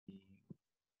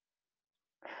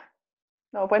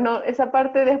No, pues no, esa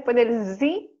parte después del Z,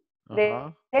 de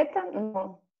Ajá. Z,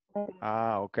 no.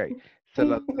 Ah, ok. Se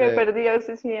las, Me perdí, a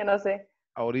veces sí, ya no sé.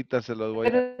 ahorita se los voy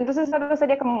Pero a... entonces solo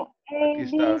sería como A, Aquí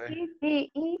está, B, ¿ve? C,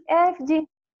 D, E, F, G.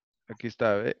 Aquí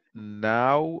está, ¿ve?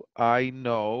 Now I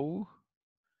know.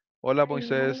 Hola, I know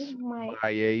Moisés. my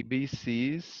My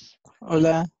ABCs.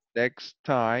 Hola. Next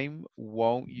time,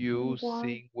 won't you one.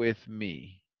 sing with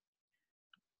me?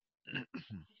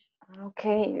 Ok,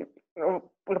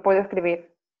 lo puedo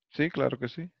escribir. Sí, claro que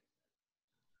sí.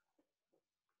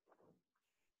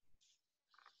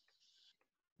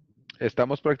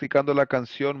 Estamos practicando la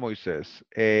canción, Moisés.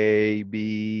 A,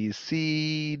 B,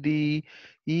 C, D,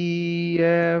 E,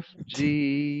 F,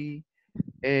 G,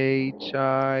 H,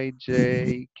 I,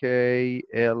 J, K,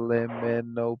 L, M,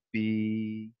 N, O,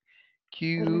 P,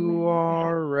 Q,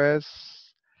 R,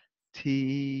 S,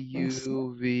 T,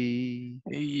 U, V,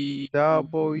 Y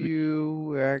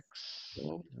W, X,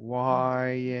 Y,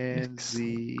 and X,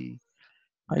 Z.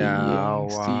 Y, Now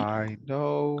C. I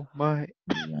know my...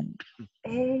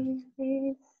 A,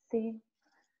 B, C.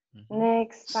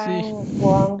 Next Sí. time,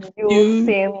 won't you You.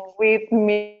 sing with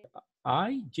me?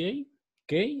 I, J,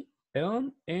 K,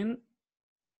 L, N,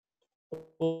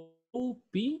 O,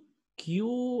 P,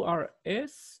 Q, R,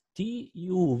 S, T,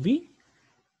 U, V,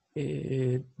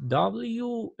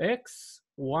 W, X,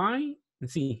 Y,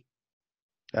 Z.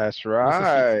 That's Eso sí.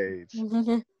 right.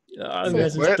 Ah, Y me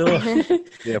Sí. después, asustó.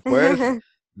 después,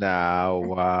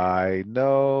 now I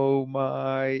know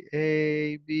my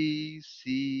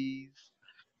ABCs.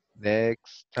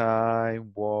 Next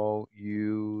time, won't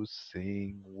you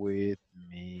sing with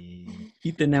me?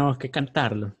 Y tenemos que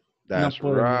cantarlo. No That's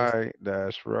podemos. right.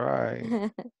 That's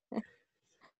right.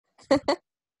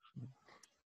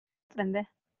 Aprende.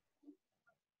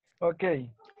 Ok,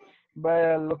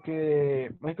 vaya, lo que,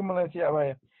 es como le decía,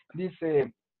 vaya,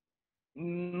 dice,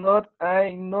 not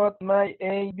my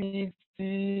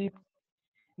ABC,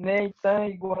 next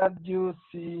time what you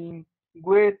sing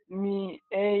with me,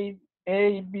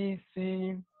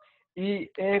 ABC, E,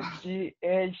 F, G,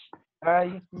 H,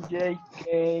 I, J,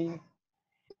 K,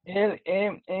 L,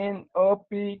 M, N, O,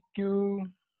 P, Q,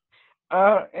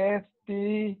 R, S,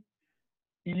 T,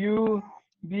 U,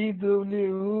 V,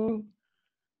 W,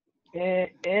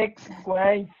 X,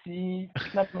 Y, Z.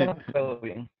 No, no puedo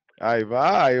bien. Ahí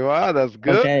va, ahí va. That's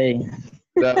good. Okay.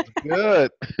 That's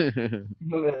good.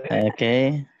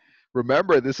 Okay.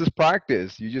 Remember, this is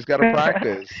practice. You just got to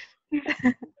practice.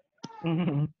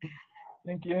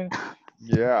 Thank you.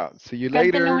 Yeah. See you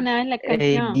Cántenos later. una vez la A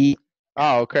canción. B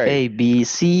Ah, okay. A B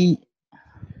C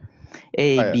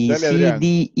A Vaya, B dale, C Adrián.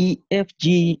 D E F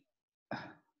G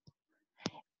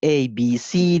A B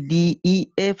C D E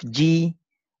F G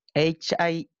H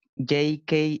I J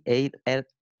K L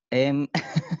M.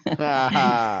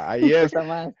 Ahí es. Cuesta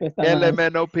más, cuesta más.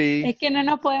 LMNOP. Es que no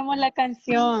nos podemos la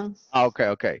canción. Ah, okay,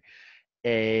 okay.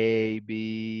 A,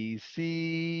 B,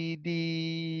 C,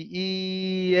 D,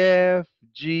 E, F,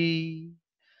 G,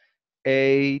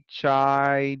 H,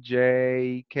 I,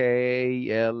 J, K,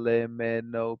 L, M,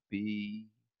 N, O, P,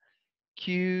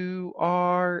 Q,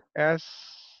 R, S,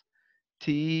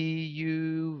 T,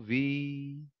 U,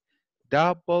 V,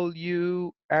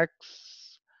 W,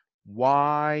 X,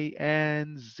 Y,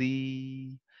 and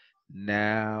Z.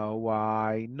 Now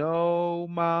I know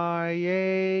my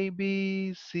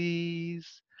ABCs.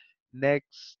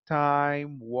 Next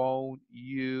time, won't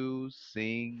you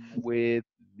sing with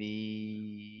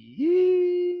me?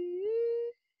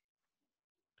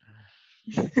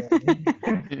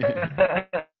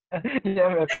 Ya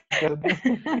me perdí.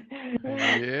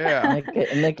 Yeah. Me Va.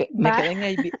 quedé en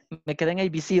me quedé en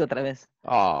ABC otra vez.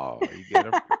 Oh, you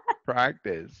gotta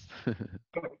practice.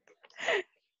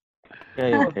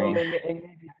 Okay, No, okay. solo en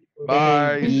ABC.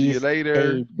 A Bye. See B you A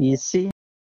later. B C